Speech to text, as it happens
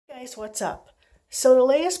Guys, what's up? So the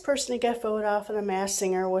latest person to get voted off of The Masked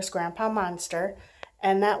Singer was Grandpa Monster,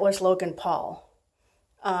 and that was Logan Paul.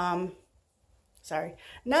 Sorry,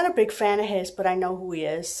 not a big fan of his, but I know who he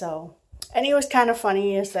is, so. And he was kind of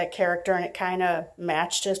funny as that character, and it kind of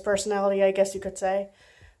matched his personality, I guess you could say.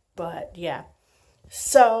 But, yeah.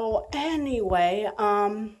 So, anyway,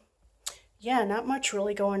 yeah, not much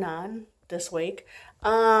really going on this week.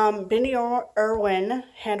 Bindi Irwin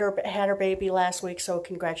had her baby last week, so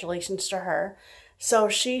congratulations to her. So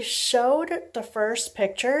she showed the first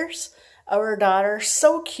pictures of her daughter.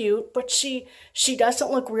 So cute, but she doesn't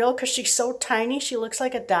look real because she's so tiny. She looks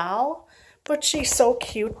like a doll, but she's so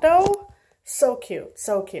cute though. So cute,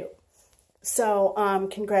 so cute. So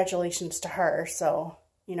congratulations to her. So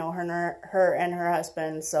you know, her and her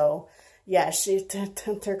husband. So yeah,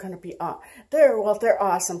 they're gonna be they're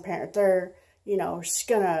awesome parents. They're, you know,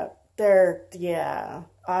 they're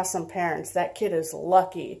awesome parents. That kid is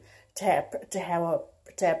lucky to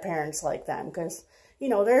have parents like them, because you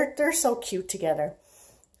know they're so cute together.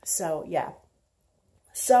 So yeah.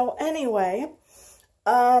 So anyway,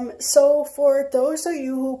 so for those of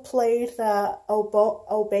you who played the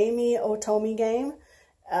Obey Me Otomi game,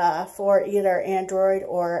 for either Android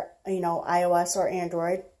or, you know, iOS or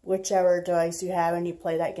Android, whichever device you have and you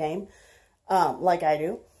play that game, like I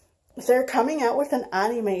do, they're coming out with an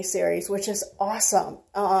anime series, which is awesome.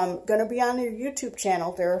 Gonna be on their YouTube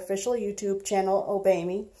channel, their official YouTube channel, Obey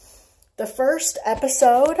Me. The first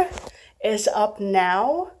episode is up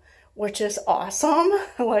now, which is awesome.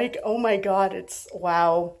 Like, oh my god, it's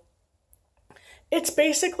wow. It's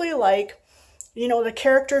basically like, you know, the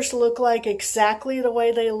characters look like exactly the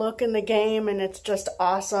way they look in the game, and it's just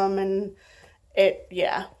awesome, and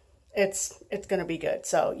it's gonna be good.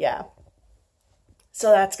 So yeah.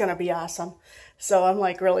 So that's going to be awesome. So I'm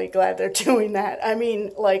like really glad they're doing that. I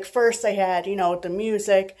mean, like first they had, you know, the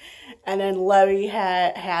music, and then Levy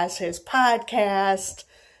has his podcast,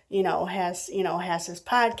 has his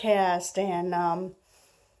podcast, and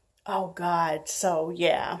oh God, so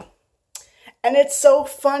yeah. And it's so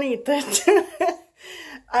funny that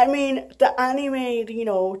I mean, the anime, you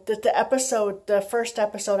know, the first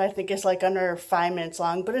episode, I think is like under 5 minutes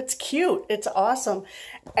long, but it's cute. It's awesome.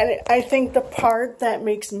 And I think the part that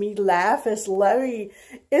makes me laugh is Levy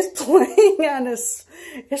is playing on his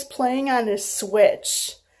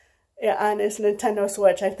Switch, on his Nintendo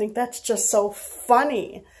Switch. I think that's just so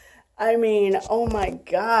funny. I mean, oh my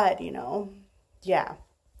God, you know, yeah,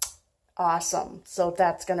 awesome. So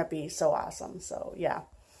that's going to be so awesome. So yeah.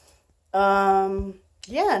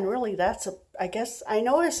 Yeah, and really I guess, I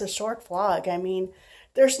know it's a short vlog. I mean,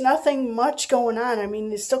 there's nothing much going on. I mean,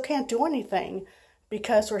 you still can't do anything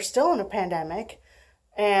because we're still in a pandemic,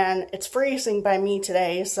 and it's freezing by me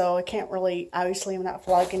today, so I can't really, obviously I'm not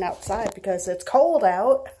vlogging outside because it's cold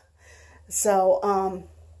out. So,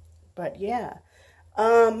 but yeah.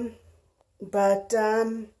 God,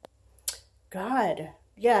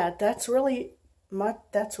 yeah, that's really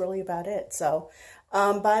about it. So,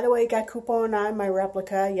 by the way, got coupon on my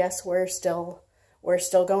replica. Yes, we're still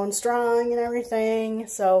going strong and everything.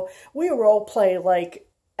 So we role play like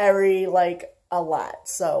a lot.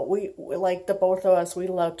 So we like, the both of us, we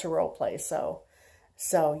love to role play. So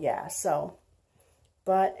yeah. So,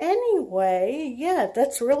 but anyway, yeah,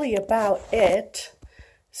 that's really about it.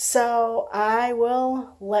 So I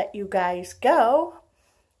will let you guys go.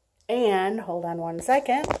 And hold on one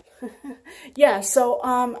second. Yeah, so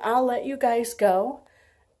I'll let you guys go.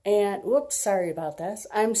 And whoops, sorry about this.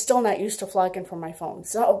 I'm still not used to vlogging from my phone,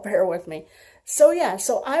 so bear with me. So yeah,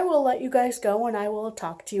 so I will let you guys go, and I will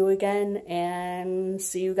talk to you again and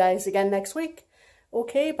see you guys again next week.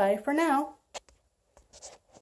 Okay, bye for now.